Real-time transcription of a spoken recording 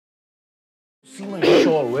see my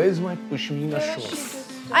shawl. Where's my pashmina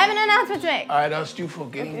shawl? I have an announcement to make. I asked you for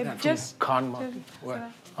getting that just- from Khan Market.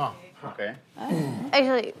 What? Huh. Okay.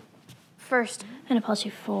 Actually, first, an apology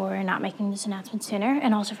for not making this announcement sooner,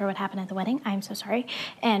 and also for what happened at the wedding. I'm so sorry.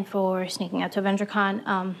 And for sneaking out to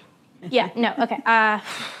AvengerCon. Okay. Okay.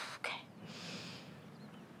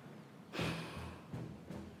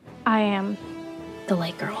 I am the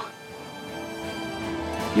light girl.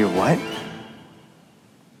 You're what?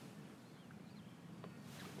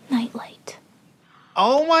 Nightlight.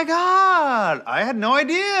 Oh my God! I had no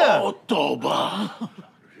idea. Oh, Toba.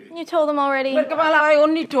 You told them already. But Kamala, I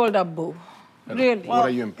only told Abu. Really. What are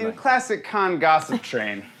you In implying? classic Khan gossip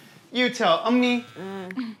train, you tell Ummi,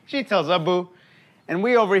 she tells Abu, and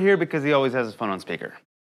we over here because he always has his phone on speaker.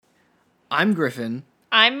 I'm Griffin.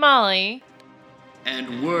 I'm Molly.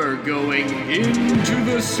 And we're going into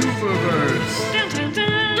the Superverse. Dun, dun,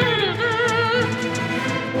 dun.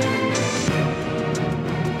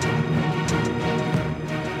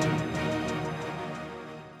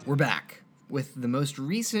 We're back with the most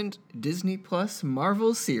recent Disney Plus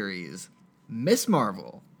Marvel series, Miss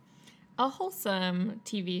Marvel. A wholesome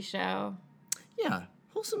TV show. Yeah,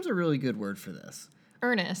 wholesome's a really good word for this.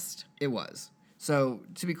 Earnest. It was. So,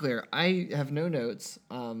 to be clear, I have no notes.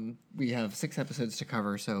 We have 6 episodes to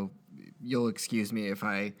cover, so you'll excuse me if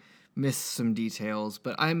I miss some details,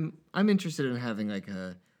 but I'm interested in having like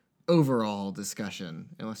a overall discussion,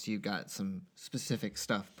 unless you've got some specific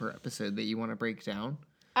stuff per episode that you want to break down.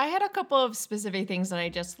 I had a couple of specific things that I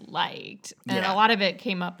just liked, and Yeah. a lot of it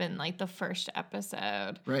came up in like the first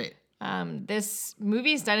episode. Right. This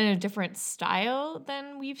movie's done in a different style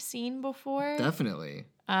than we've seen before. Definitely.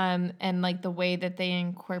 And like the way that they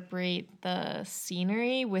incorporate the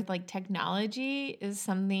scenery with like technology is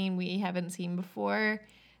something we haven't seen before.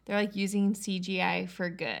 They're like using CGI for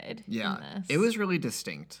good. Yeah. in this. It was really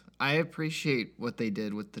distinct. I appreciate what they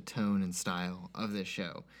did with the tone and style of this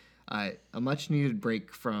show. A much needed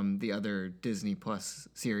break from the other Disney Plus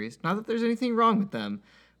series. Not that there's anything wrong with them,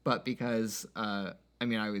 but because, I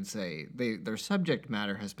would say their subject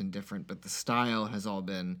matter has been different, but the style has all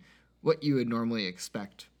been what you would normally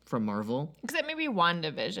expect from Marvel. Except maybe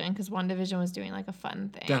WandaVision, because WandaVision was doing like a fun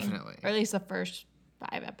thing. Definitely. Or at least the first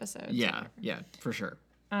 5 episodes. Yeah, for sure.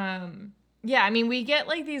 Yeah, I mean, we get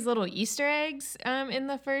like these little Easter eggs in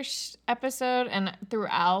the first episode and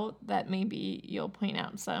throughout that maybe you'll point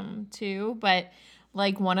out some too. But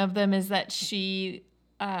like one of them is that she,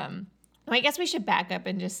 I guess we should back up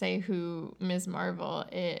and just say who Ms. Marvel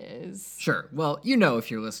is. Sure. Well, you know if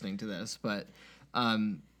you're listening to this, but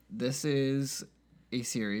this is a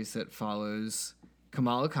series that follows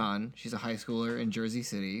Kamala Khan. She's a high schooler in Jersey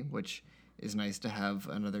City, which is nice to have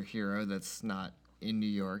another hero that's not in New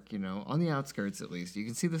York, on the outskirts at least. You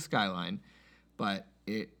can see the skyline, but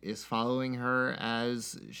it is following her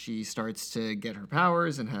as she starts to get her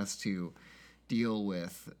powers and has to deal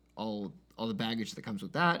with all the baggage that comes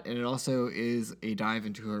with that. And it also is a dive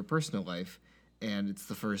into her personal life, and it's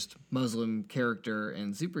the first Muslim character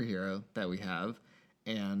and superhero that we have,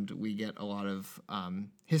 and we get a lot of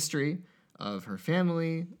history of her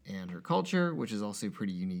family and her culture, which is also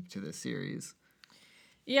pretty unique to this series.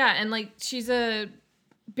 Yeah, and like she's a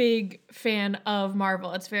big fan of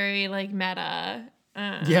Marvel. It's very like meta.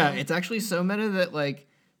 Yeah, it's actually so meta that like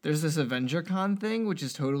there's this AvengerCon thing, which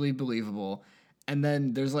is totally believable. And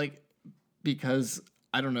then there's like, because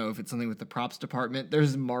I don't know if it's something with the props department,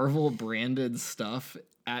 there's Marvel branded stuff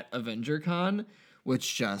at AvengerCon,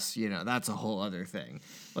 which just, that's a whole other thing.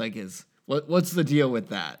 Like what's the deal with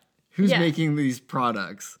that? Who's making these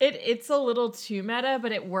products? It's a little too meta,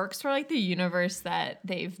 but it works for like the universe that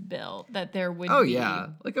they've built. That there would be. Oh yeah,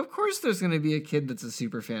 like of course there's gonna be a kid that's a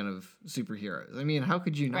super fan of superheroes. I mean, how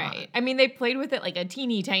could you not? Right. I mean, they played with it like a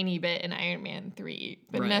teeny tiny bit in Iron Man 3,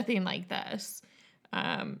 but Right. nothing like this.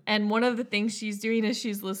 And one of the things she's doing is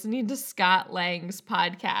she's listening to Scott Lang's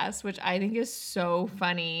podcast, which I think is so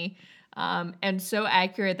funny and so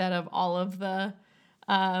accurate that of all of the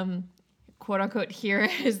quote-unquote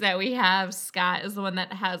heroes that we have, Scott is the one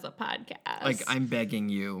that has a podcast. Like, I'm begging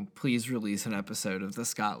you, please release an episode of the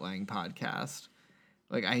Scott Lang podcast.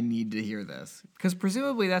 Like, I need to hear this. Because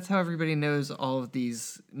presumably that's how everybody knows all of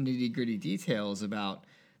these nitty-gritty details about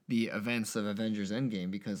the events of Avengers Endgame,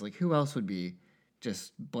 because, like, who else would be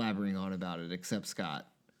just blabbering on about it except Scott?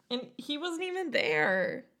 And he wasn't even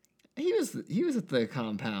there. He was at the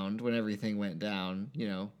compound when everything went down,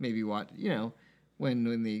 maybe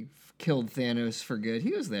when they killed Thanos for good.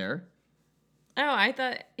 He was there. Oh, I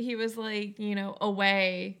thought he was like,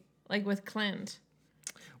 away, like with Clint.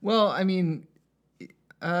 Well, I mean,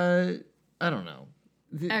 I don't know.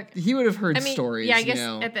 He would have heard stories. Yeah, I guess you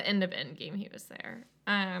know? at the end of Endgame he was there.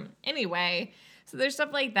 Anyway, so there's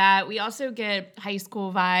stuff like that. We also get high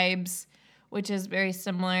school vibes, which is very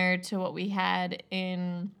similar to what we had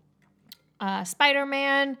in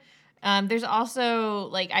Spider-Man. There's also,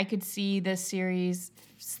 like, I could see this series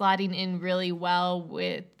slotting in really well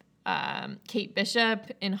with Kate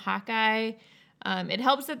Bishop in Hawkeye. It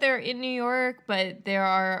helps that they're in New York, but there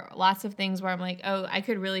are lots of things where I'm like, oh, I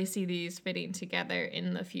could really see these fitting together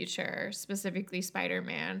in the future, specifically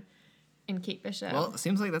Spider-Man and Kate Bishop. Well, it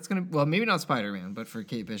seems like that's going to... Well, maybe not Spider-Man, but for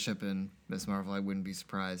Kate Bishop and Ms. Marvel, I wouldn't be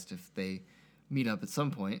surprised if they meet up at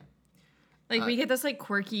some point. Like, we get this, like,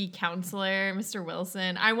 quirky counselor, Mr.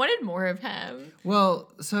 Wilson. I wanted more of him.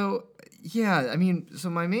 Well, so, yeah, I mean, so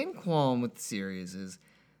my main qualm with the series is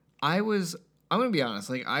I'm going to be honest,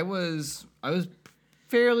 like, I was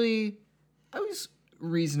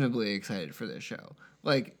reasonably excited for this show.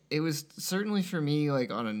 Like, it was certainly for me,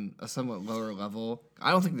 like, on a somewhat lower level.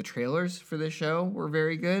 I don't think the trailers for this show were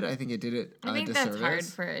very good. I think it did it I think disservice. that's hard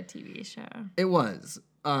for a TV show. It was.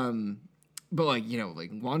 But, like, you know,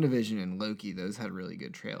 like, WandaVision and Loki, those had really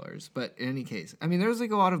good trailers. But in any case, I mean, there was,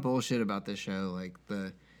 like, a lot of bullshit about this show, like,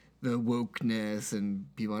 the wokeness,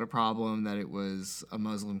 and people had a problem that it was a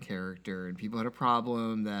Muslim character, and people had a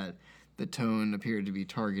problem that the tone appeared to be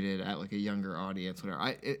targeted at, like, a younger audience,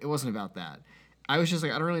 whatever. It wasn't about that. I was just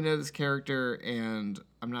like, I don't really know this character, and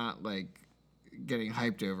I'm not, like, getting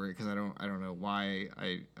hyped over it, because I don't know why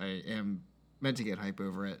I am meant to get hype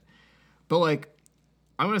over it. But, like,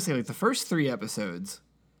 I'm going to say, like, the first 3 episodes,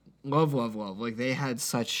 love. Like, they had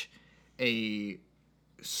such a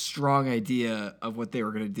strong idea of what they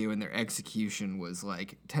were going to do, and their execution was,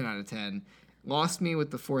 like, 10 out of 10. Lost me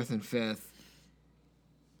with the 4th and 5th.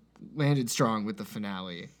 Landed strong with the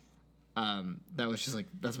finale. That was just, like,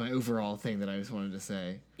 that's my overall thing that I just wanted to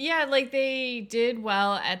say. Yeah, like, they did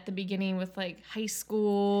well at the beginning with, like, high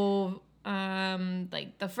school,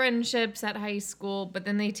 like, the friendships at high school, but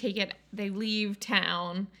then they leave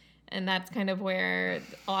town, and that's kind of where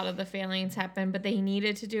a lot of the failings happen. But they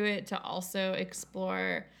needed to do it to also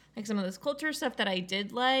explore, like, some of this culture stuff that I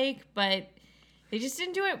did like, but they just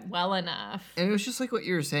didn't do it well enough. And it was just like what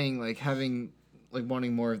you were saying, like, having, like,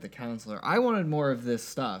 wanting more of the counselor. I wanted more of this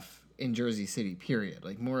stuff in Jersey City, period.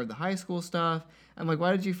 Like, more of the high school stuff. I'm like,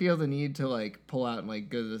 why did you feel the need to, like, pull out and, like,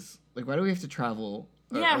 go to this, like, why do we have to travel?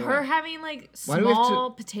 Yeah, her having, like,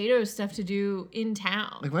 small potato stuff to do in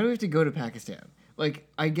town. Like, why do we have to go to Pakistan? Like,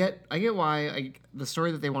 I get why the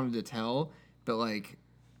story that they wanted to tell, but, like,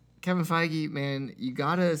 Kevin Feige, man, you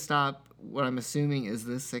gotta stop what I'm assuming is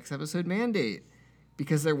this 6-episode mandate,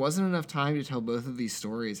 because there wasn't enough time to tell both of these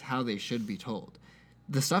stories how they should be told.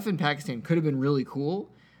 The stuff in Pakistan could have been really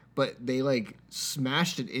cool, but they, like,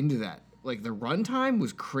 smashed it into that. Like, the runtime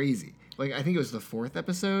was crazy. Like, I think it was the 4th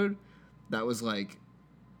episode that was, like,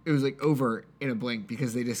 it was, like, over in a blink,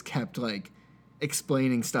 because they just kept, like,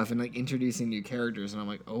 explaining stuff and, like, introducing new characters, and I'm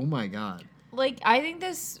like, oh my god. Like, I think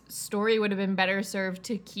this story would have been better served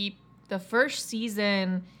to keep the first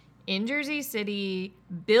season in Jersey City,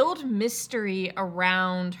 build mystery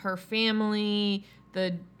around her family,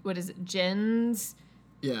 Jens?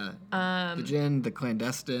 Yeah. The Jinn, the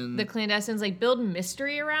clandestine. The clandestines, like, build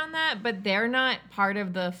mystery around that, but they're not part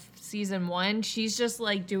of the season 1. She's just,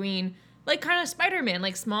 like, doing, like, kind of Spider-Man,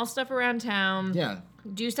 like, small stuff around town. Yeah.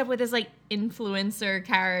 Do stuff with this, like, influencer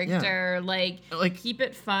character. Yeah. Like, keep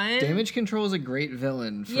it fun. Damage Control is a great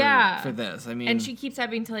villain for this. I mean, and she keeps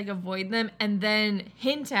having to, like, avoid them and then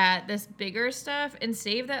hint at this bigger stuff and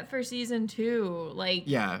save that for season 2. Like,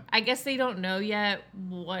 yeah. I guess they don't know yet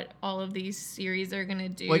what all of these series are gonna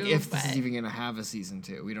do. Like, if this is even gonna have a season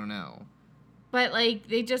 2, we don't know. But, like,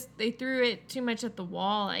 they threw it too much at the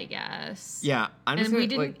wall, I guess. Yeah,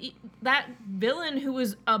 that villain who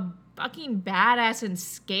was a fucking badass and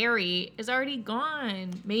scary is already gone.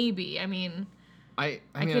 Maybe. I mean, I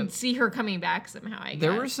could see her coming back somehow, I guess.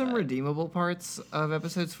 There were some redeemable parts of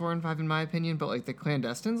episodes 4 and 5, in my opinion, but, like, the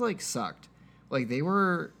clandestines, like, sucked. Like, they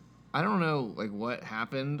were, I don't know, like, what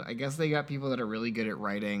happened. I guess they got people that are really good at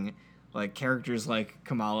writing, like, characters like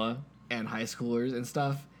Kamala and high schoolers and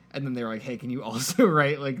stuff. And then they were like, hey, can you also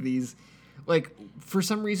write, like, these, like, for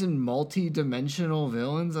some reason, multi-dimensional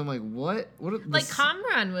villains? I'm like, what? Like,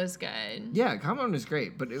 Kamran was good. Yeah, Kamran was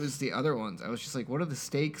great, but it was the other ones. I was just like, what are the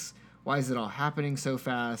stakes? Why is it all happening so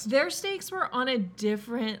fast? Their stakes were on a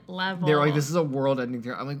different level. They're like, this is a world-ending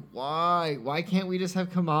thing. I'm like, why? Why can't we just have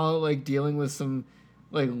Kamala, like, dealing with some,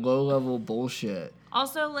 like, low-level bullshit?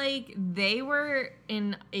 Also, like, they were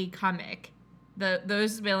in a comic.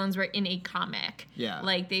 Those villains were in a comic. Yeah.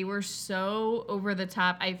 Like, they were so over the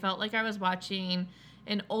top. I felt like I was watching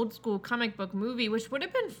an old school comic book movie, which would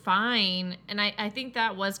have been fine. And I think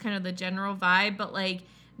that was kind of the general vibe, but like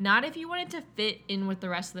not if you wanted to fit in with the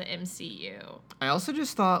rest of the MCU. I also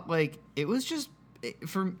just thought like it was just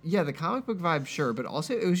the comic book vibe, sure, but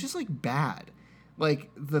also it was just like bad.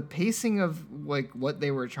 Like the pacing of like what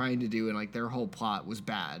they were trying to do and like their whole plot was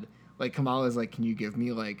bad. Like Kamala's like, can you give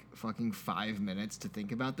me like fucking 5 minutes to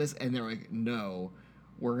think about this? And they're like, no,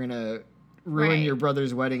 we're gonna ruin your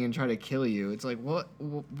brother's wedding and try to kill you. It's like, what?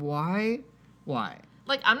 Why?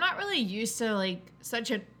 Like, I'm not really used to like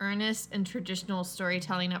such an earnest and traditional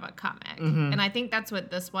storytelling of a comic, and I think that's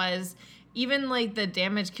what this was. Even like the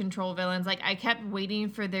damage control villains, like I kept waiting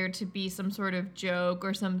for there to be some sort of joke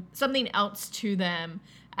or something else to them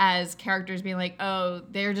as characters being like, oh,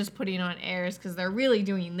 they're just putting on airs because they're really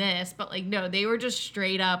doing this. But like, no, they were just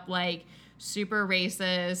straight up like super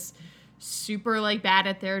racist, super like bad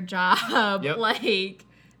at their job, like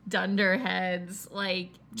dunderheads,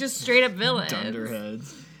 like just straight up villains.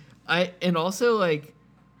 Dunderheads. And also like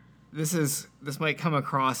this might come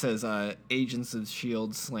across as Agents of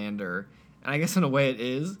S.H.I.E.L.D. slander. And I guess in a way it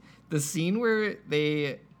is. The scene where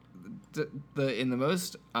they, in the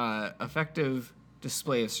most effective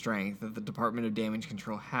display of strength that the Department of Damage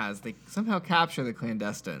Control has, they somehow capture the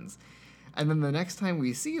clandestines. And then the next time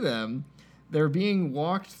we see them, they're being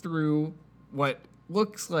walked through what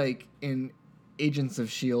looks like an Agents of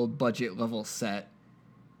S.H.I.E.L.D. budget level set.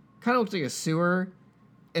 Kind of looks like a sewer.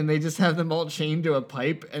 And they just have them all chained to a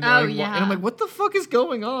pipe. And, they're and I'm like, what the fuck is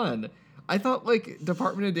going on? I thought like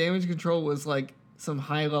Department of Damage Control was like some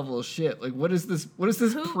high level shit. Like what is this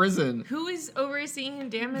prison? Who is overseeing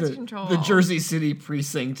damage control? The Jersey City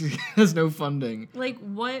precinct has no funding. Like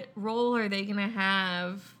what role are they gonna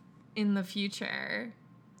have in the future?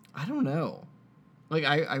 I don't know. Like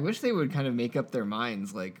I wish they would kind of make up their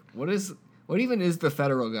minds. Like what even is the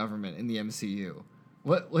federal government in the MCU?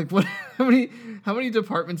 How many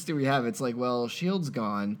departments do we have? It's like, well, S.H.I.E.L.D.'s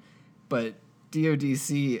gone, but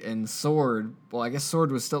DODC and SWORD, well, I guess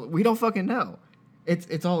SWORD was still, we don't fucking know.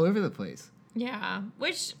 It's all over the place. Yeah,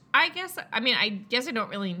 which I guess I don't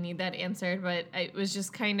really need that answered, but it was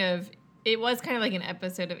kind of like an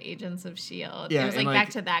episode of Agents of S.H.I.E.L.D. Yeah, it was like back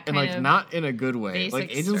to that kind and like of not in a good way.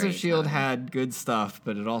 Like Agents of S.H.I.E.L.D. had good stuff,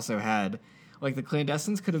 but it also had, like the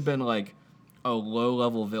clandestines could have been like a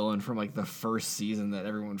low-level villain from like the first season that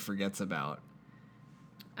everyone forgets about.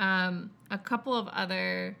 A couple of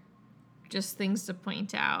other just things to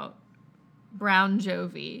point out. Brown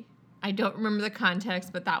Jovi. I don't remember the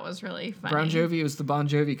context, but that was really funny. Brown Jovi was the Bon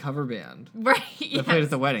Jovi cover band. Right. That played at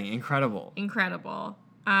the wedding. Incredible.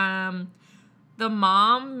 The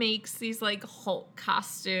mom makes these like Hulk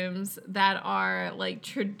costumes that are like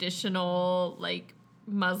traditional like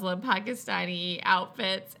Muslim Pakistani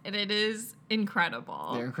outfits, and it is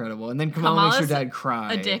incredible. They're incredible. And then Kamala makes her dad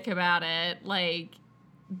cry. A dick about it. Like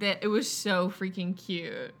that, it was so freaking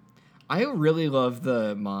cute. I really love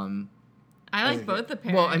the mom. I like both the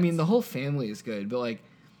parents. Well, I mean, the whole family is good, but like,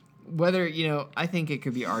 whether I think it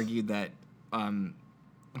could be argued that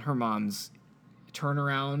her mom's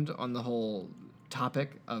turnaround on the whole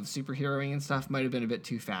topic of superheroing and stuff might have been a bit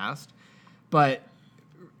too fast, but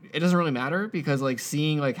it doesn't really matter because like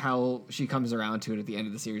seeing like how she comes around to it at the end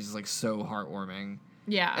of the series is like so heartwarming.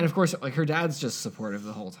 Yeah, and of course, like her dad's just supportive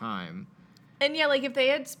the whole time. And yeah, like if they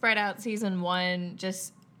had spread out season 1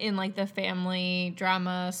 just in like the family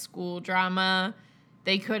drama, school drama,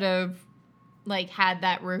 they could have like had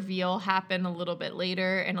that reveal happen a little bit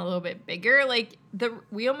later and a little bit bigger. Like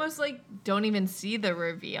we almost like don't even see the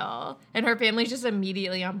reveal, and her family's just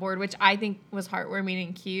immediately on board, which I think was heartwarming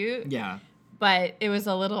and cute. Yeah, but it was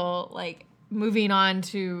a little like moving on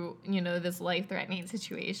to this life-threatening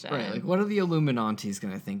situation. Right, like what are the Illuminati's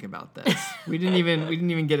gonna think about this? we didn't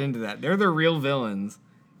even get into that. They're the real villains.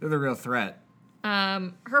 They're the real threat.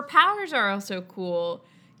 Her powers are also cool.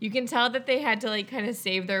 You can tell that they had to like kind of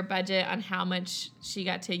save their budget on how much she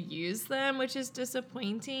got to use them, which is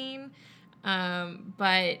disappointing.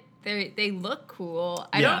 But they look cool.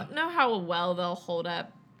 I don't know how well they'll hold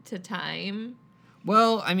up to time.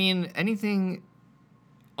 Well, I mean,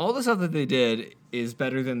 all the stuff that they did is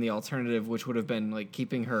better than the alternative, which would have been like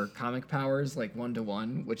keeping her comic powers like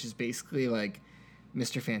 1-to-1, which is basically like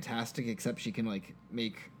Mr. Fantastic, except she can like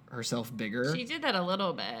make herself bigger. She did that a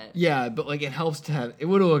little bit. Yeah, but like it helps to have, it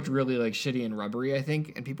would have looked really like shitty and rubbery, I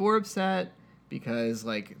think, and people were upset because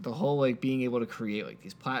like the whole like being able to create like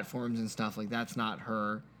these platforms and stuff, like that's not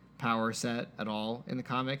her power set at all in the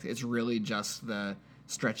comics. It's really just the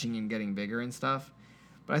stretching and getting bigger and stuff.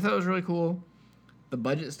 But I thought it was really cool. The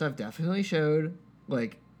budget stuff definitely showed.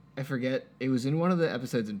 Like, I forget, it was in one of the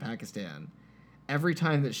episodes in Pakistan, every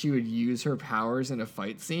time that she would use her powers in a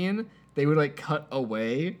fight scene, they would like cut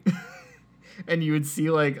away and you would see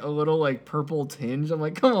like a little like purple tinge. I'm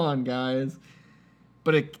like, come on, guys.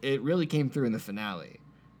 But it really came through in the finale.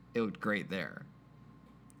 It looked great there.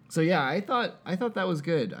 So yeah, I thought that was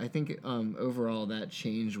good. I think overall that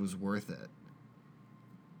change was worth it.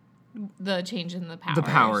 The change in the powers. The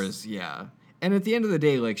powers, yeah. And at the end of the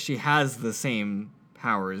day, like, she has the same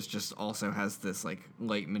powers, just also has this like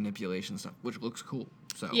light manipulation stuff, which looks cool.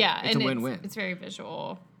 So yeah, it's and a win-win. It's very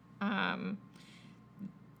visual.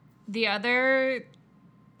 The other,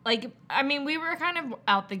 like, I mean, we were kind of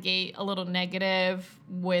out the gate a little negative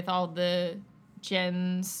with all the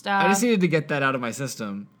Jen stuff. I just needed to get that out of my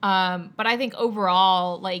system. But I think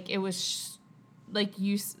overall, like, it was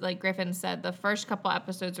like Griffin said, the first couple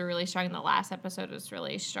episodes were really strong, and the last episode was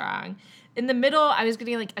really strong. In the middle, I was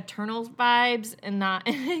getting like Eternals vibes, and not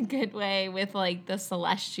in a good way, with like the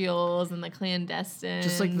Celestials and the clandestines,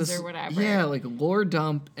 Just like this, or whatever. yeah, like lore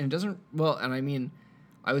dump, and it doesn't. Well, and I mean,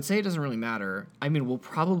 I would say it doesn't really matter. I mean, we'll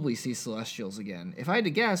probably see Celestials again. If I had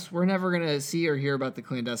to guess, we're never gonna see or hear about the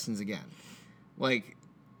clandestines again. Like,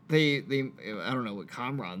 they I don't know what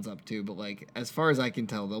Kamran's up to, but like as far as I can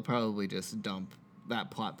tell, they'll probably just dump that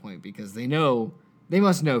plot point because they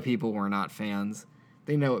must know people were not fans.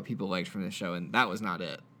 They know what people liked from the show, and that was not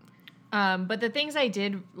it. But the things I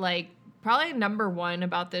did like, probably number one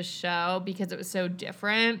about this show, because it was so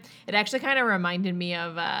different, it actually kind of reminded me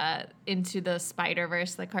of Into the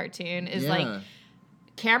Spider-Verse, the cartoon, is like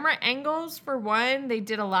camera angles. For one, they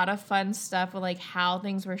did a lot of fun stuff with like how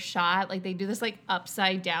things were shot. Like they do this like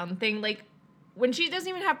upside down thing. Like when she doesn't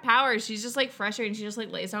even have powers, she's just like frustrated and she just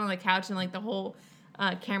like lays down on the couch and like the whole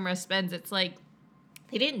camera spins. It's like,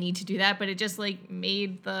 they didn't need to do that, but it just like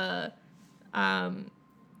made the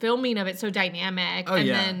filming of it so dynamic. Oh, and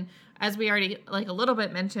yeah. then, as we already like a little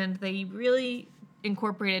bit mentioned, they really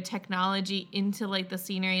incorporated technology into like the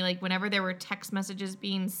scenery. Like whenever there were text messages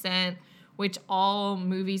being sent, which all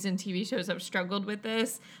movies and TV shows have struggled with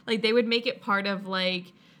this, like they would make it part of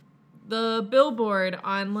like the billboard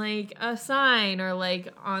on like a sign, or like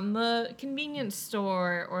on the convenience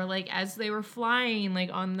store, or like as they were flying, like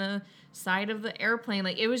on the side of the airplane.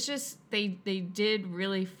 Like it was just, they did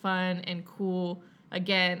really fun and cool,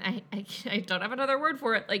 again, I don't have another word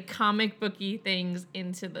for it, like comic booky things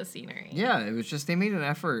into the scenery. Yeah, it was just, they made an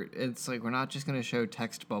effort. It's like, we're not just going to show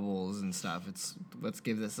text bubbles and stuff. It's, let's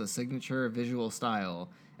give this a signature visual style,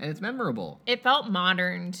 and it's memorable. It felt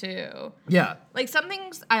modern too. Yeah. Like some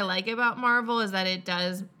things I like about Marvel is that it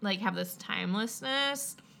does like have this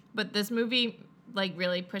timelessness, but this movie like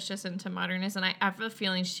really pushed us into modernness, and I have a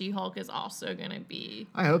feeling She-Hulk is also gonna be,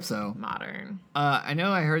 I hope so, modern. I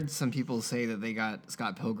know I heard some people say that they got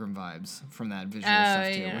Scott Pilgrim vibes from that visual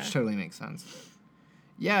stuff too, yeah. which totally makes sense.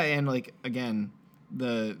 Yeah, and like, again,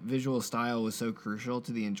 the visual style was so crucial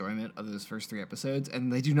to the enjoyment of those first 3 episodes,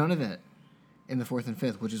 and they do none of it in the 4th and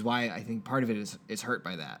 5th, which is why I think part of it is hurt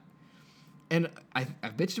by that. And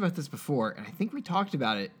I've bitched about this before, and I think we talked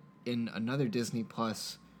about it in another Disney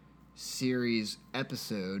Plus series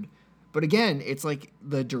episode, but again, it's like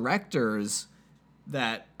the directors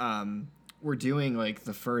that were doing like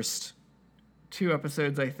the first 2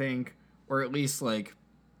 episodes, I think, or at least like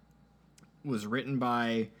was written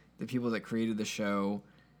by the people that created the show.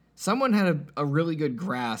 Someone had a really good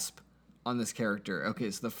grasp on this character. Okay,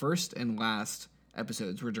 so the first and last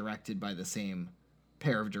episodes were directed by the same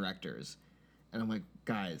pair of directors, and I'm like,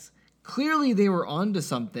 guys, clearly they were onto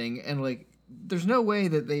something, and like, there's no way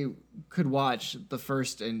that they could watch the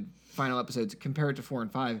first and final episodes, compare it to 4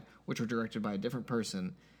 and 5, which were directed by a different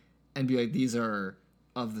person, and be like, these are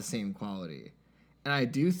of the same quality. And I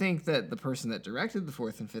do think that the person that directed the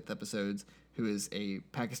 4th and 5th episodes, who is a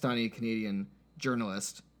Pakistani-Canadian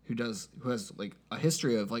journalist who has like a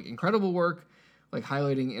history of like incredible work, like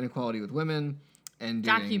highlighting inequality with women and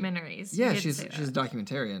doing Documentaries. Yeah, she's a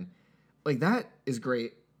documentarian. Like, that is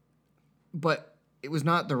great, but it was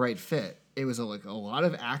not the right fit. It was like a lot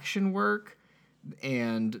of action work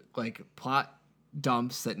and like plot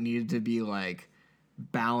dumps that needed to be like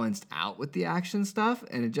balanced out with the action stuff,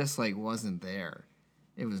 and it just like wasn't there.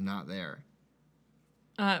 It was not there.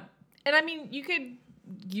 And I mean, you could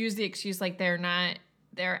use the excuse like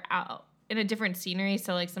they're out in a different scenery,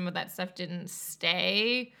 so like some of that stuff didn't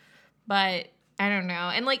stay, but I don't know.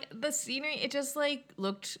 And like the scenery, it just like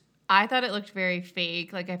I thought it looked very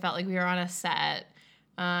fake. Like I felt like we were on a set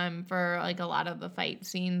for like a lot of the fight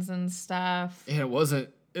scenes and stuff. And it wasn't.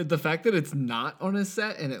 The fact that it's not on a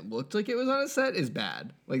set and it looked like it was on a set is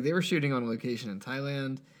bad. Like, they were shooting on location in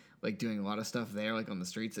Thailand, like doing a lot of stuff there, like on the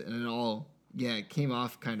streets, and it all, yeah, it came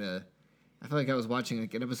off kind of I felt like I was watching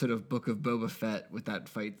like an episode of Book of Boba Fett with that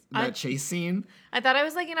fight, that chase scene. I thought I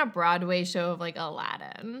was like in a Broadway show of like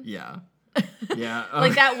Aladdin. Yeah. Yeah.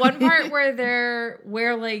 Like that one part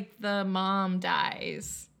where like the mom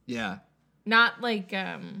dies. Yeah. Not like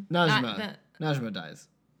Najma. Najma dies.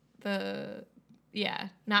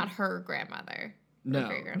 Not her grandmother. No, Her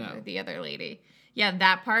great-grandmother, no. the other lady. Yeah,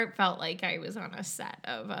 that part felt like I was on a set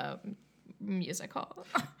of a musical.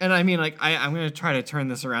 And I mean, like, I'm going to try to turn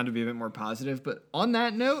this around to be a bit more positive. But on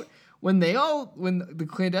that note, when the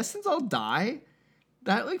clandestines all die,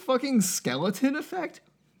 that, like, fucking skeleton effect,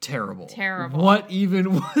 terrible. Terrible. What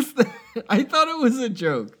even was that? I thought it was a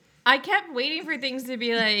joke. I kept waiting for things to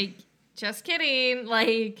be like, just kidding.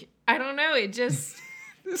 Like, I don't know. It just...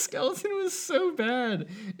 The skeleton was so bad.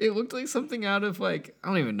 It looked like something out of, like, I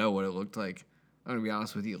don't even know what it looked like. I'm going to be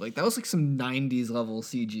honest with you. Like, that was like some 90s level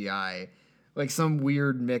CGI. Like some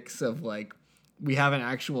weird mix of, like, we have an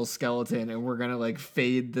actual skeleton and we're going to, like,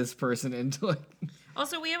 fade this person into, like...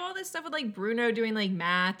 Also, we have all this stuff with, like, Bruno doing, like,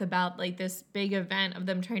 math about, like, this big event of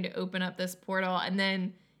them trying to open up this portal. And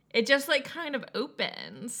then it just, like, kind of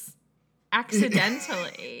opens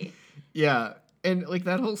accidentally. Yeah. And, like,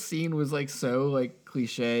 that whole scene was, like, so, like,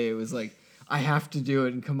 cliche. It was, like, I have to do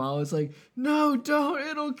it. And Kamala's like, no, don't.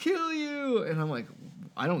 It'll kill you. And I'm like,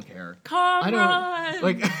 I don't care. Come I don't, on.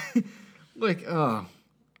 like,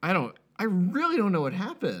 I really don't know what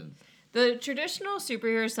happened. The traditional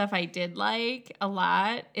superhero stuff I did like a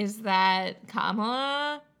lot is that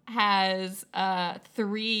Kamala has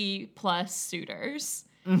 3+ suitors,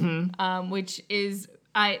 which is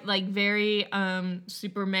very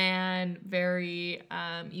Superman, very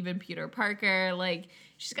even Peter Parker. Like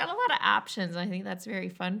she's got a lot of options. And I think that's very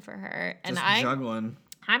fun for her. And Just juggling.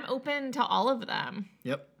 I'm open to all of them.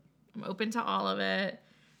 Yep. I'm open to all of it.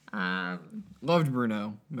 Loved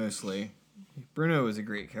Bruno mostly. Bruno was a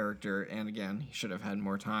great character, and again, he should have had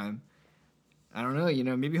more time. I don't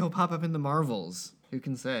know, maybe he'll pop up in the Marvels. Who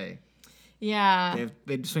can say? Yeah.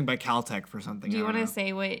 They'd swing by Caltech for something. Do you want to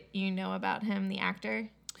say what you know about him, the actor?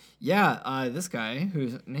 Yeah, this guy,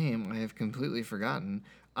 whose name I have completely forgotten,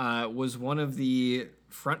 was one of the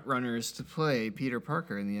front runners to play Peter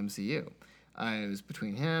Parker in the MCU. It was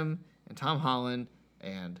between him and Tom Holland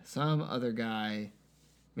and some other guy,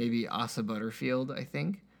 maybe Asa Butterfield, I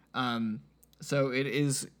think. So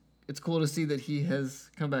it's cool to see that he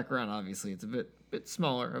has come back around. Obviously, it's a bit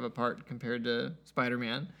smaller of a part compared to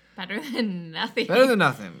Spider-Man. Better than nothing. Better than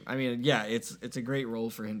nothing. I mean, yeah, it's a great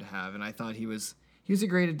role for him to have, and I thought he was a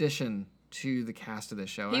great addition to the cast of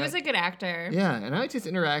this show. He was a good actor. Yeah, and I liked his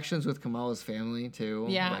interactions with Kamala's family too.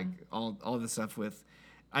 Yeah, like all the stuff with.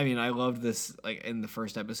 I mean, I loved this. Like in the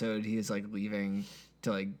first episode, he is like leaving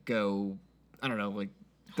to like go. I don't know, like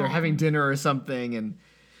they're having dinner or something, and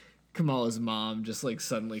Kamala's mom just like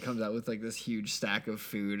suddenly comes out with like this huge stack of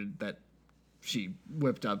food that she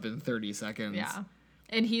whipped up in 30 seconds. Yeah.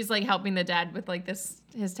 And he's like helping the dad with like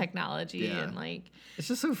his technology and like it's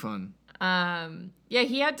just so fun.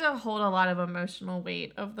 He had to hold a lot of emotional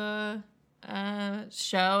weight of the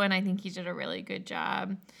show, and I think he did a really good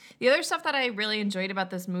job. The other stuff that I really enjoyed about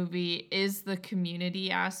this movie is the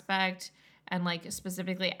community aspect and like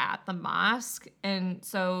specifically at the mosque. And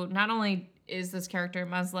so not only is this character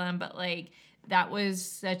Muslim, but like that was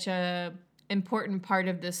such a important part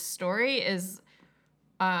of this story is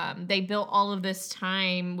they built all of this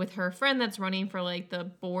time with her friend that's running for like the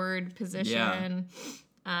board position.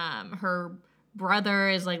 Yeah. Her brother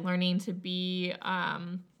is like learning to be I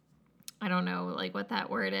don't know like what that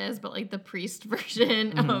word is, but like the priest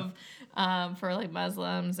version of for like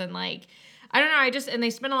Muslims. And like I don't know, and they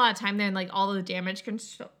spent a lot of time there and like all the damage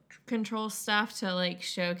control stuff to like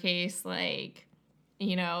showcase like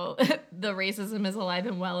the racism is alive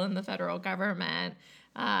and well in the federal government.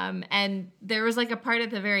 And there was like a part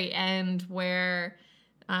at the very end where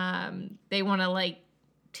they want to like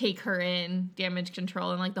take her in, damage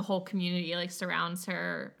control, and like the whole community like surrounds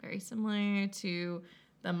her, very similar to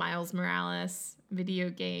the Miles Morales video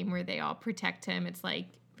game where they all protect him. It's like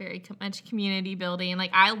very much community building.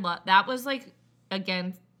 Like I love that was like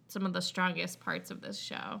again some of the strongest parts of this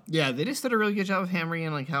show. Yeah, they just did a really good job of hammering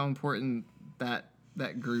in like how important that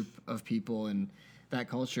group of people and that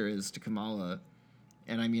culture is to Kamala.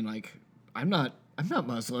 And I mean, like, I'm not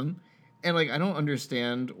Muslim, and like I don't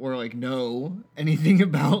understand or like know anything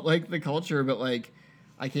about like the culture, but like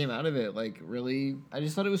I came out of it like really. I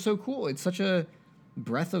just thought it was so cool. It's such a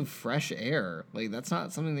breath of fresh air. Like that's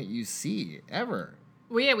not something that you see ever.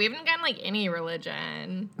 Well, yeah, we haven't gotten like any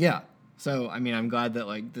religion. Yeah. So I mean, I'm glad that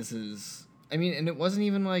like this is. I mean, and it wasn't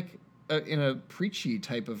even like in a preachy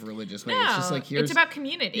type of religious way. No, It's just like here's it's about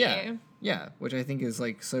community. yeah, which I think is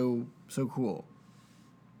like so cool.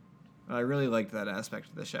 I really liked that aspect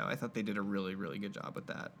of the show. I thought they did a really, really good job with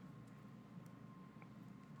that.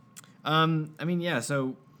 I mean, yeah,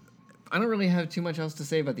 so I don't really have too much else to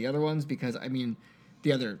say about the other ones because, I mean,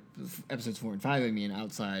 the other episodes 4 and 5, I mean,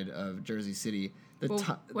 outside of Jersey City.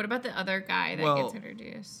 What about the other guy that gets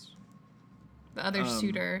introduced? The other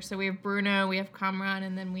suitor. So we have Bruno, we have Kamran,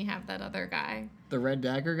 and then we have that other guy. The Red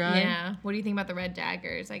Dagger guy? Yeah. What do you think about the Red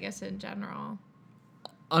Daggers, I guess, in general?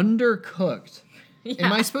 Undercooked. Yeah.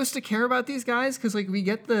 Am I supposed to care about these guys? Because, like, we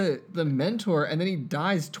get the mentor, and then he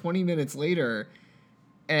dies 20 minutes later,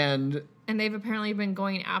 and they've apparently been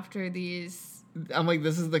going after these. I'm like,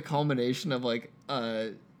 this is the culmination of, like,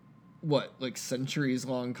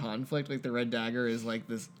 centuries-long conflict? Like, the Red Dagger is, like,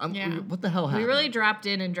 this... What the hell happened? We really dropped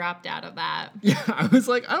in and dropped out of that. Yeah, I was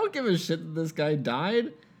like, I don't give a shit that this guy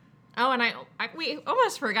died. Oh, and we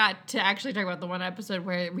almost forgot to actually talk about the one episode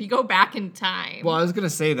where we go back in time. Well, I was going to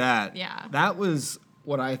say that. Yeah. That was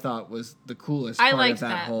what I thought was the coolest part of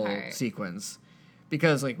that whole sequence.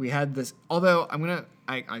 Because, like, we had this... Although,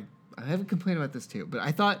 I have a complaint about this, too. But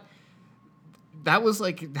I thought that was,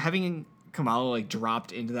 like, having Kamala, like,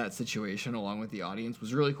 dropped into that situation along with the audience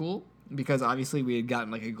was really cool. Because, obviously, we had gotten,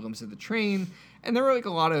 like, a glimpse of the train. And there were, like,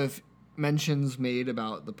 a lot of mentions made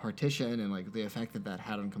about the partition and, like, the effect that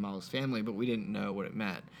had on Kamala's family, but we didn't know what it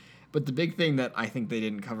meant. But the big thing that I think they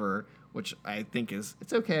didn't cover, which I think is,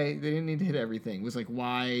 it's okay, they didn't need to hit everything, was, like,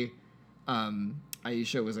 why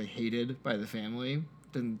Aisha was, like, hated by the family.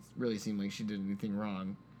 Didn't really seem like she did anything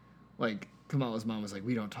wrong. Like, Kamala's mom was like,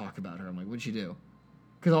 we don't talk about her. I'm like, what'd she do?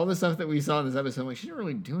 Because all the stuff that we saw in this episode, I'm like, she didn't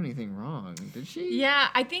really do anything wrong, did she? Yeah,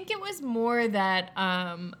 I think it was more that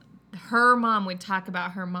her mom would talk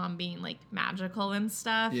about her mom being, like, magical and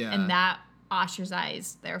stuff. Yeah. And that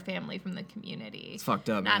ostracized their family from the community. It's fucked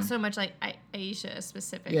up, Not man. so much, like, Aisha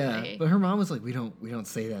specifically. Yeah, but her mom was like, we don't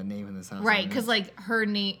say that name in this house. Right, because, like, her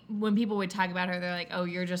name, when people would talk about her, they're like, oh,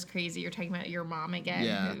 you're just crazy. You're talking about your mom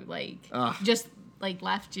again who, like, just, like,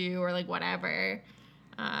 left you or, like, whatever.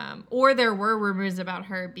 Or there were rumors about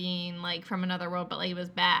her being, like, from another world, but, like, it was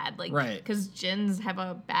bad. Like, right. Because jinns have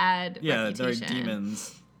a bad reputation. They're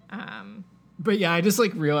demons. But yeah, I just,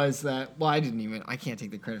 like, realized that, well, I can't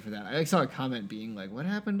take the credit for that. I, like, saw a comment being like, what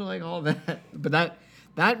happened to, like, all that? But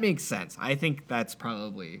that makes sense. I think that's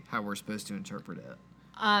probably how we're supposed to interpret it.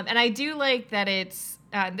 And I do like that it's,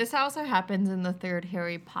 this also happens in the third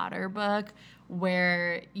Harry Potter book,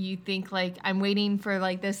 where you think, like, I'm waiting for,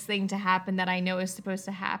 like, this thing to happen that I know is supposed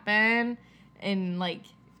to happen, and, like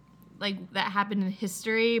that happened in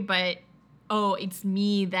history, but oh, it's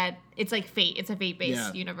me that, it's like fate. It's a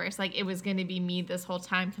fate-based universe. Like, it was going to be me this whole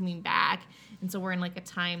time coming back. And so we're in, like, a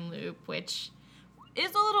time loop, which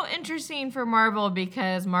is a little interesting for Marvel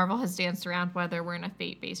because Marvel has danced around whether we're in a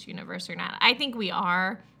fate-based universe or not. I think we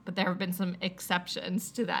are, but there have been some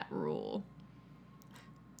exceptions to that rule.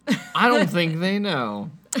 I don't think they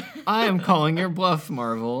know. I am calling your bluff,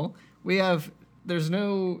 Marvel. There's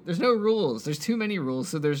no rules. There's too many rules,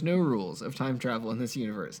 so there's no rules of time travel in this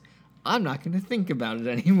universe. I'm not going to think about it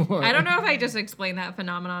anymore. I don't know if I just explained that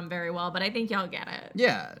phenomenon very well, but I think y'all get it.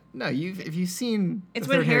 Yeah. No, if you've seen... It's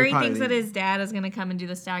when Harry thinks that his dad is going to come and do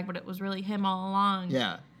the stag, but it was really him all along.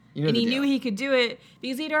 Yeah. And he knew he could do it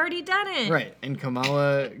because he'd already done it. Right. And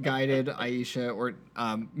Kamala guided Aisha or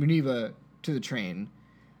Muniba to the train.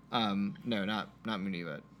 No, not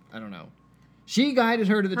Muniba. I don't know. She guided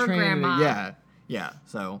her to the train. Grandma. Yeah.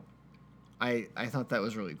 So I thought that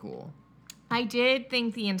was really cool. I did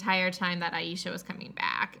think the entire time that Aisha was coming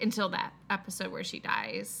back until that episode where she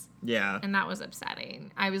dies. Yeah. And that was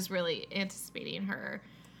upsetting. I was really anticipating her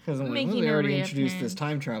because I'm like, well, they already introduced this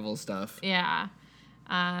time travel stuff. Yeah.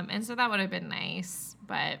 And so that would have been nice,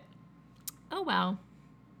 but oh well.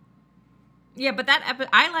 Yeah, but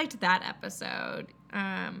I liked that episode,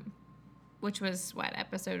 which was what,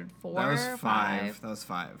 episode 4? That was 5. That was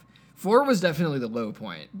 5. 4 was definitely the low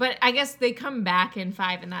point. But I guess they come back in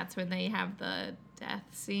 5, and that's when they have the death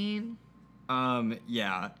scene.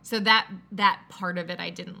 Yeah. So that part of it I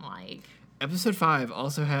didn't like. Episode 5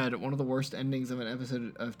 also had one of the worst endings of an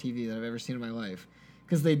episode of TV that I've ever seen in my life.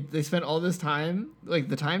 Because they spent all this time, like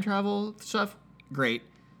the time travel stuff, great.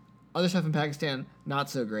 Other stuff in Pakistan, not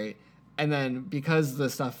so great. And then because the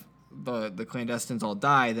stuff, the clandestines all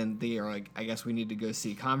die, then they are like, I guess we need to go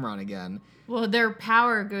see Kamran again. Well, their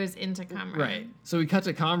power goes into Kamran. Right. So we cut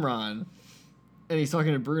to Kamran, and he's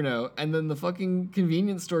talking to Bruno, and then the fucking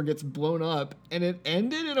convenience store gets blown up, and it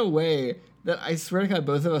ended in a way that I swear to God,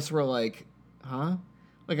 both of us were like, huh?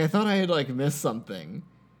 Like, I thought I had, like, missed something.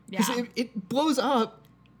 Because it blows up,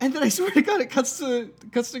 And then I swear to God, it cuts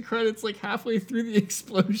to credits like halfway through the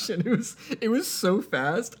explosion. It was so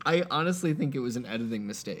fast. I honestly think it was an editing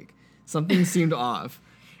mistake. Something seemed off.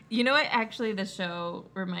 You know what? Actually, the show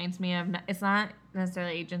reminds me of. It's not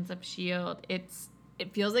necessarily Agents of S.H.I.E.L.D.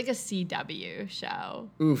 It feels like a CW show.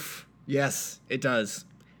 Oof. Yes, it does.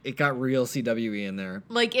 It got real CWE in there.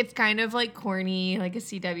 Like, it's kind of like corny, like a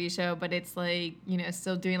CW show, but it's like,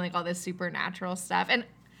 still doing like all this supernatural stuff. And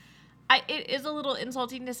it is a little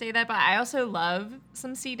insulting to say that, but I also love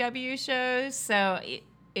some CW shows. So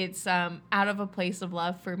it's out of a place of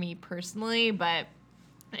love for me personally, but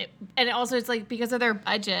it's like because of their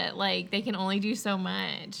budget, like they can only do so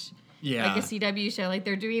much. Yeah. Like a CW show, like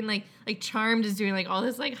they're doing like Charmed is doing like all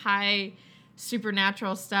this like high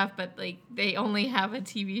supernatural stuff, but like they only have a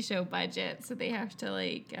TV show budget, so they have to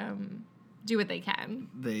like do what they can.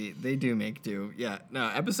 They do make do. Yeah. No,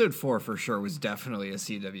 episode 4 for sure was definitely a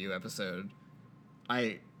CW episode.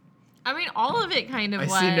 I mean, all of it kind of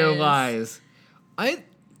was. I see no lies. I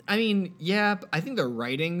mean, yeah, I think the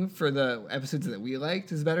writing for the episodes that we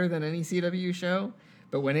liked is better than any CW show,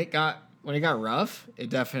 but when it got rough, it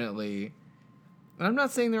definitely. And I'm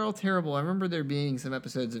not saying they're all terrible. I remember there being some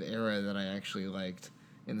episodes of Era that I actually liked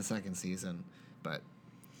in the second season, but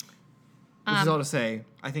which is all to say,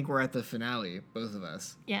 I think we're at the finale, both of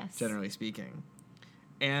us. Yes. Generally speaking,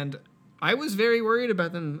 and I was very worried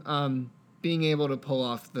about them being able to pull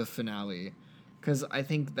off the finale, because I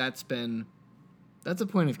think that's a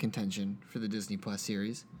point of contention for the Disney Plus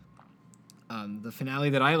series. The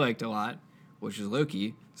finale that I liked a lot, which was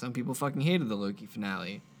Loki. Some people fucking hated the Loki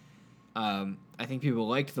finale. I think people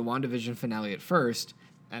liked the WandaVision finale at first,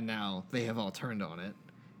 and now they have all turned on it.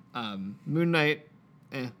 Moon Knight,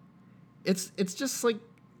 it's just like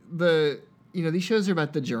these shows are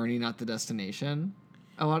about the journey, not the destination.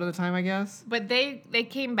 A lot of the time, I guess. But they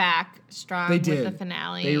came back strong They with did. the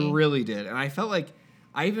finale. They really did, and I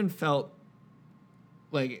even felt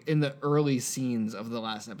like in the early scenes of the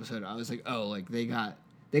last episode, I was like, oh, like they got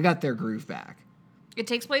their groove back. It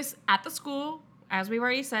takes place at the school. As we've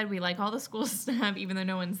already said, we like all the school stuff, even though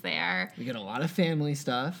no one's there. We get a lot of family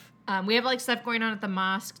stuff. We have like stuff going on at the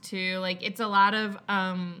mosque too. Like it's a lot of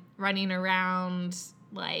running around.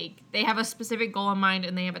 Like they have a specific goal in mind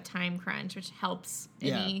and they have a time crunch, which helps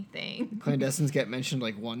anything. Clandestines get mentioned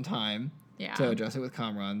like one time to address it with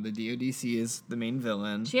Kamran. The DODC is the main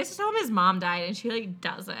villain. She has to tell him his mom died, and she like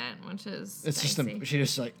doesn't, which is she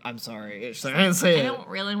just like, I'm sorry. It's like, I didn't say it. I don't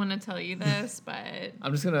really want to tell you this, but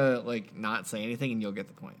I'm just gonna like not say anything, and you'll get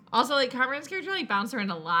the point. Also, like Kamran's character like bounced around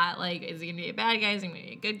a lot. Like, is he gonna be a bad guy? Is he gonna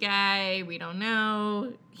be a good guy? We don't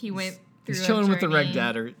know. He went through. He's chilling with the red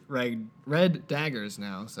daggers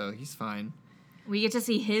now, so he's fine. We get to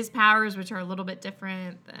see his powers, which are a little bit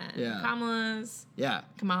different than Kamala's. Yeah.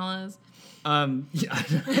 Kamala's.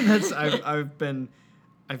 That's I've been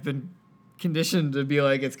conditioned to be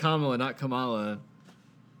like it's Kamala, not Kamala.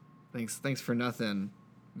 Thanks for nothing,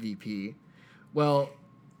 VP. Well,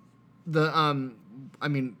 there's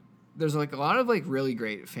like a lot of like really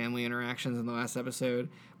great family interactions in the last episode,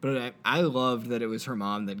 but I loved that it was her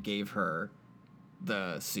mom that gave her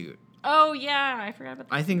the suit. Oh yeah, I forgot about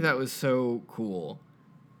that. I think that was so cool.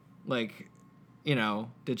 Like,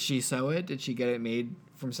 did she sew it? Did she get it made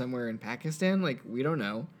from somewhere in Pakistan? Like, we don't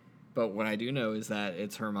know. But what I do know is that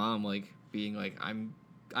it's her mom, like, being like,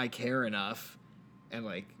 I care enough and,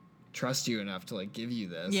 like, trust you enough to, like, give you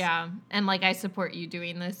this. Yeah. And, like, I support you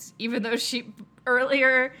doing this. Even though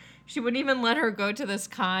earlier, she wouldn't even let her go to this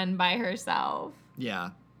con by herself. Yeah.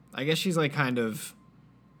 I guess she's, like, kind of,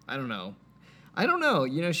 I don't know.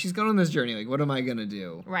 She's gone on this journey. Like, what am I going to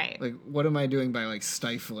do? Right. Like, what am I doing by, like,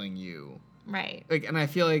 stifling you? Right. Like, and I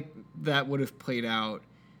feel like that would have played out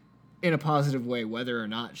in a positive way, whether or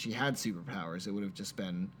not she had superpowers. It would have just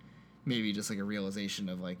been maybe just like a realization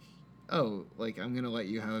of like, oh, like I'm going to let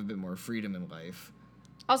you have a bit more freedom in life.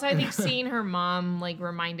 Also, I think seeing her mom like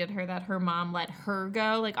reminded her that her mom let her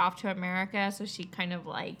go like off to America. So she kind of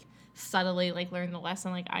like subtly like learned the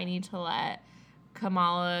lesson. Like I need to let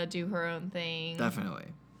Kamala do her own thing. Definitely.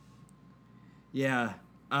 Yeah.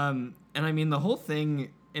 And I mean, the whole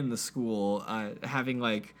thing in the school, having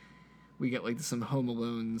like, we get like some Home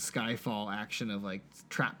Alone Skyfall action of like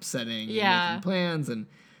trap setting and making plans, and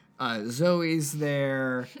Zoe's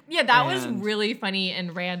there. Yeah, that was really funny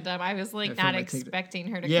and random. I was like not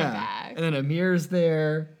expecting her to come back. And then Amir's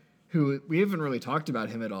there, who we haven't really talked about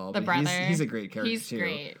him at all. The but brother. He's a great character He's too.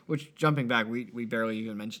 Great. Which, jumping back, we barely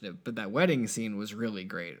even mentioned it, but that wedding scene was really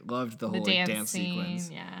great. Loved the whole dance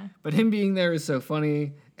sequence. Yeah. But him being there is so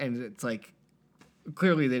funny, and it's like,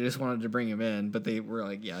 clearly they just wanted to bring him in, but they were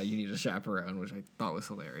like, yeah, you need a chaperone, which I thought was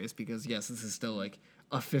hilarious because, yes, this is still like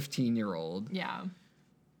a 15-year-old. Yeah.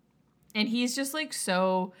 And he's just like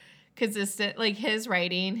so consistent. Like his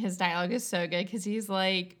writing, his dialogue is so good because he's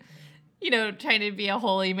like, you know, trying to be a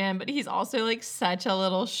holy man, but he's also like such a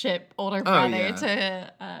little shit older brother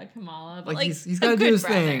to Kamala. But, like he's got to do his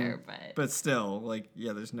thing, but still, like,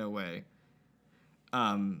 yeah, there's no way.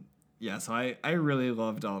 Yeah, so I really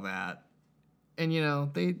loved all that, and you know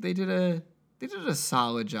they did a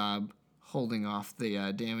solid job holding off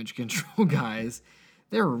the damage control guys.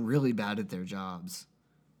 They're really bad at their jobs.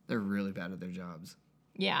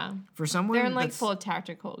 Yeah. For someone they're in like full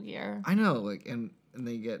tactical gear. I know, like, and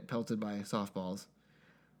they get pelted by softballs.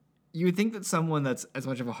 You would think that someone that's as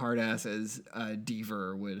much of a hard ass as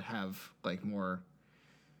Deaver would have like more.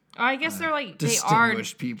 Oh, I guess they're like they are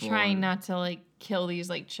trying not to like kill these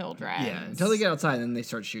like children. Yeah, until they get outside, then they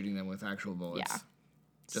start shooting them with actual bullets. Yeah,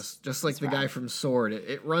 just like the guy from Sword.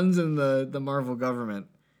 It runs in the Marvel government.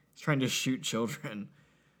 It's trying to shoot children.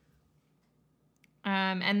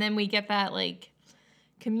 And then we get that like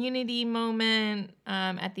community moment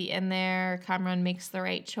at the end there. Kamran makes the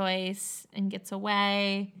right choice and gets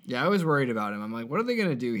away. Yeah, I was worried about him. I'm like, what are they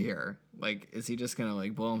gonna do here? Like, is he just gonna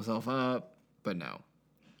like blow himself up? But no,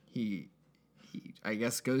 he I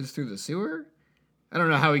guess goes through the sewer. I don't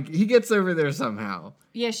know how he gets over there somehow.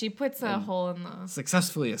 Yeah, she puts a hole in the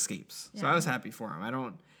successfully escapes. Yeah. So I was happy for him. I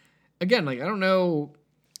don't know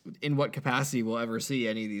in what capacity we'll ever see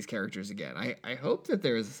any of these characters again. I hope that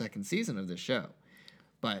there is a second season of this show.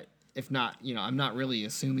 But if not, you know, I'm not really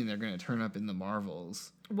assuming they're going to turn up in the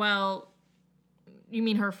Marvels. Well, you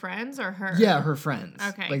mean her friends or her? Yeah, her friends.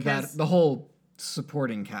 Okay. Like that, the whole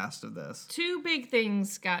supporting cast of this. Two big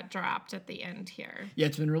things got dropped at the end here. Yeah,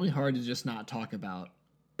 it's been really hard to just not talk about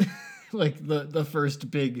like the first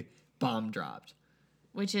big bomb dropped.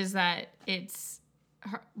 Which is that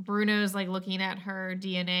Bruno's like looking at her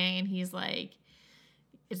DNA and he's like,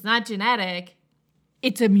 it's not genetic,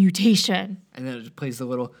 it's a mutation. And then it plays the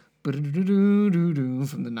little from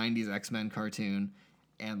the 90s X-Men cartoon,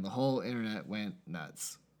 and the whole internet went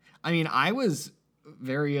nuts. I mean, I was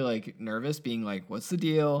very like nervous, being like, what's the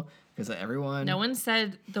deal? Because everyone... No one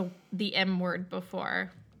said the M word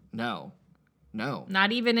before. No.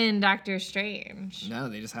 Not even in Doctor Strange. No,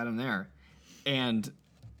 they just had him there. And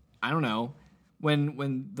I don't know.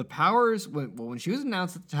 When the powers... When she was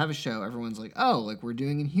announced to have a show, everyone's like, oh, like we're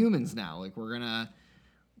doing Inhumans now. Like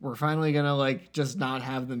we're finally gonna like just not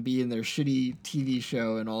have them be in their shitty TV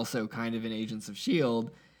show and also kind of in Agents of S.H.I.E.L.D.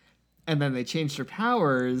 And then they changed her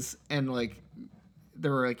powers, and like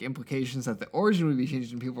there were like implications that the origin would be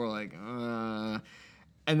changed, and people were like,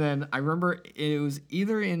 And then I remember it was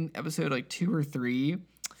either in episode like 2 or 3,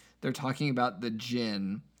 they're talking about the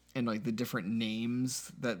Jinn and like the different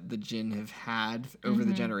names that the Jinn have had over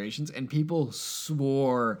the generations, and people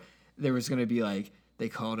swore there was gonna be like, they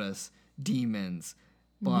called us demons,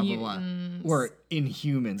 blah blah blah, or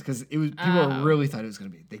Inhumans, because it was people really thought it was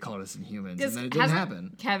gonna be, they called us Inhumans, and then it didn't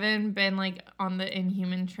happen. Kevin been like on the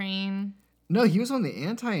Inhuman train? No, he was on the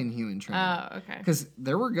anti-Inhuman train. Oh, okay. Because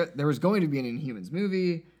there was going to be an Inhumans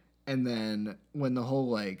movie, and then when the whole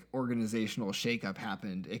like organizational shakeup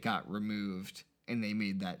happened, it got removed, and they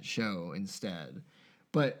made that show instead.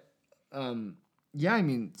 But yeah, I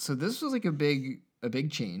mean, so this was like a big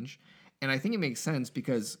change, and I think it makes sense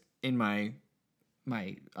because in my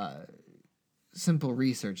simple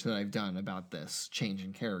research that I've done about this change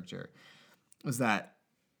in character was that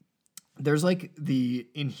there's like the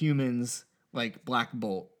Inhumans, like Black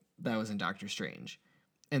Bolt that was in Doctor Strange,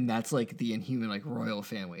 and that's like the Inhuman like royal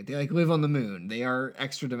family. They like live on the moon. They are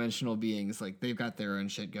extra dimensional beings. Like they've got their own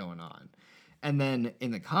shit going on. And then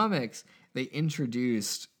in the comics, they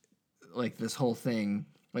introduced like this whole thing,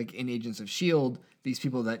 like in Agents of S.H.I.E.L.D., these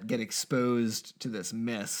people that get exposed to this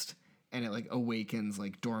mist, and it like awakens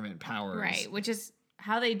like dormant powers. Right, which is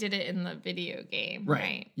how they did it in the video game,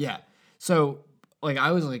 right? Yeah. So like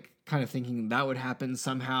I was like kind of thinking that would happen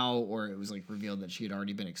somehow, or it was like revealed that she had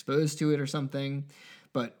already been exposed to it or something.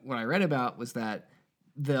 But what I read about was that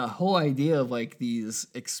the whole idea of like these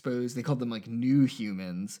exposed, they called them like new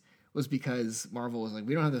humans, was because Marvel was like,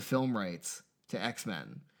 we don't have the film rights to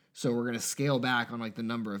X-Men, so we're going to scale back on like the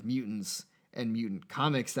number of mutants and mutant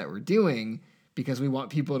comics that we're doing because we want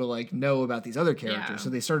people to like know about these other characters. Yeah. So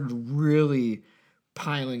they started really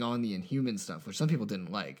piling on the Inhuman stuff, which some people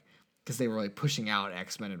didn't like because they were like pushing out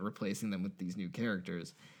X-Men and replacing them with these new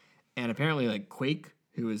characters. And apparently like Quake,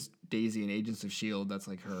 who is Daisy in Agents of S.H.I.E.L.D., that's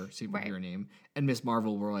like her superhero name, and Miss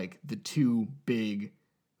Marvel were like the two big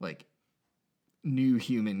like new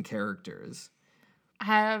human characters.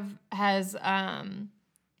 Has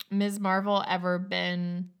Ms. Marvel ever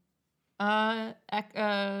been a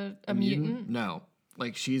mutant? No.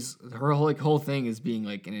 Like her whole thing is being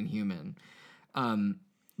like an Inhuman.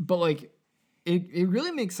 But like it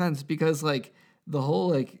really makes sense because like the whole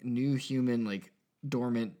like new human like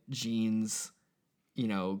dormant genes,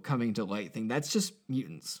 coming to light thing, that's just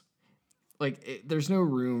mutants. Like there's no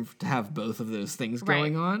room to have both of those things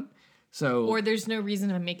going on. So or there's no reason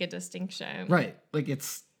to make a distinction. Right. Like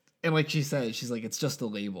and like she says, she's like, it's just a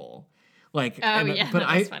label. Like, but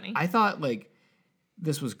that's funny. I thought like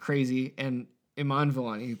this was crazy. And Iman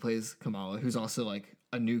Vellani, who plays Kamala, who's also like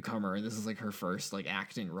a newcomer, and this is like her first like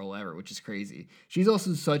acting role ever, which is crazy. She's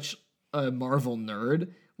also such a Marvel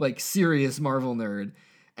nerd, like serious Marvel nerd.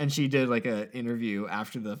 And she did like an interview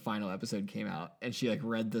after the final episode came out, and she like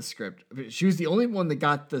read the script. She was the only one that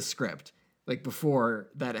got the script like before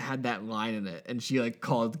that had that line in it, and she like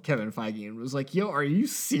called Kevin Feige and was like, "Yo, are you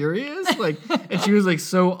serious?" Like, and she was like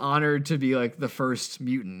so honored to be like the first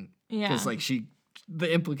mutant, because like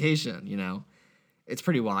the implication, it's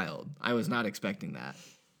pretty wild. I was not expecting that.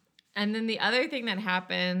 And then the other thing that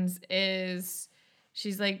happens is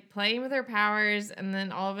she's like playing with her powers, and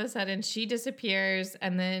then all of a sudden she disappears,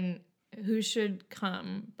 and then who should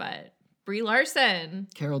come but Brie Larson,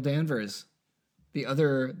 Carol Danvers, the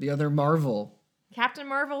other Marvel. Captain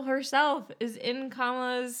Marvel herself is in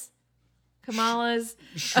Kamala's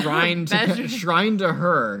shrine to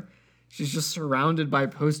her. She's just surrounded by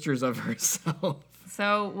posters of herself.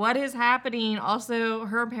 So what is happening? Also,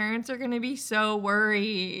 her parents are going to be so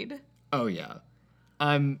worried. Oh yeah.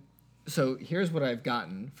 So here's what I've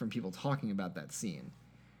gotten from people talking about that scene.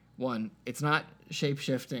 One, it's not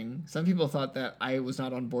shape-shifting. Some people thought that I was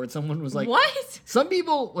not on board. Someone was like, what? Some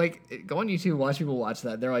people, like, go on YouTube, watch people watch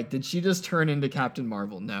that. They're like, did she just turn into Captain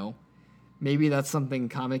Marvel? No. Maybe that's something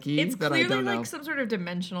comic-y it's that I don't know. It's clearly like some sort of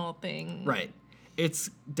dimensional thing. Right. It's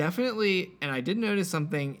definitely, and I did notice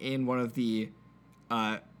something in one of the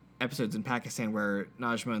episodes in Pakistan where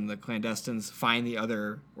Najma and the clandestines find the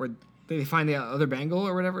other, or they find the other bangle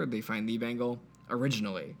or whatever. They find the bangle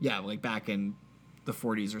originally. Yeah, like back in the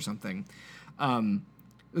 40s or something. When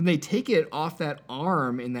they take it off that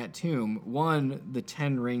arm in that tomb, the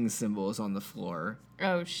 10 rings symbol is on the floor.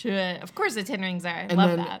 Oh, shit. Of course the 10 rings are. I and love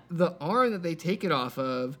then that. The arm that they take it off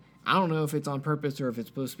of, I don't know if it's on purpose or if it's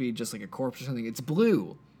supposed to be just like a corpse or something. It's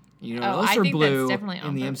blue. You know, what else are blue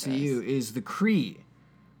in the MCU is the Kree,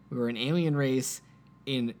 who are an alien race.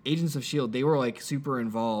 In Agents of S.H.I.E.L.D., they were like super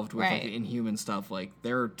involved with like the Inhuman stuff. Like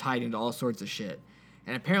they're tied into all sorts of shit.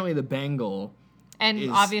 And apparently the bangle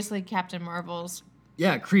and obviously Captain Marvel's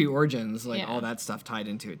Kree origins, like all that stuff tied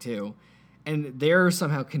into it too. And they're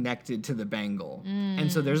somehow connected to the bangle.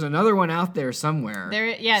 And so there's another one out there somewhere.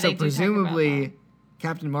 So presumably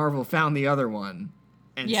Captain Marvel found the other one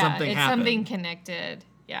and something happened. Something connected.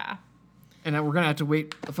 Yeah. And we're going to have to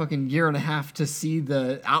wait a fucking year and a half to see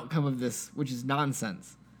the outcome of this, which is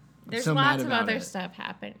nonsense. There's lots of other stuff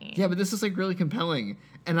happening. Yeah, but this is like really compelling.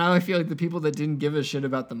 And now I feel like the people that didn't give a shit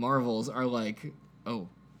about the Marvels are like, oh,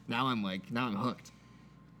 now I'm hooked.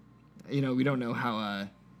 You know, we don't know how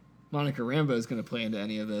Monica Rambeau is going to play into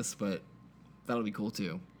any of this, but that'll be cool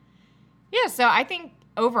too. Yeah, so I think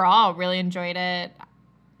overall really enjoyed it.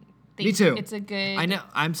 Me too. It's a good I know.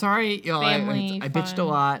 I'm sorry, I bitched a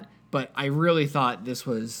lot. But I really thought this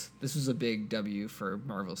was a big W for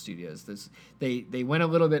Marvel Studios. They went a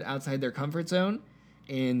little bit outside their comfort zone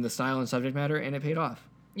in the style and subject matter, and it paid off.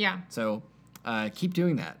 Yeah. So keep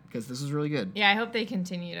doing that, because this is really good. Yeah, I hope they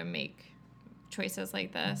continue to make choices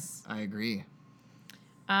like this. I agree.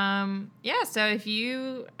 So if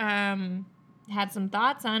you had some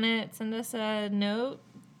thoughts on it, send us a note.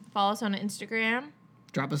 Follow us on Instagram.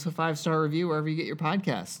 Drop us a 5-star review wherever you get your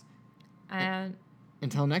podcasts.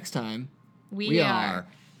 Until next time, we are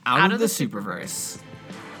out of the Superverse.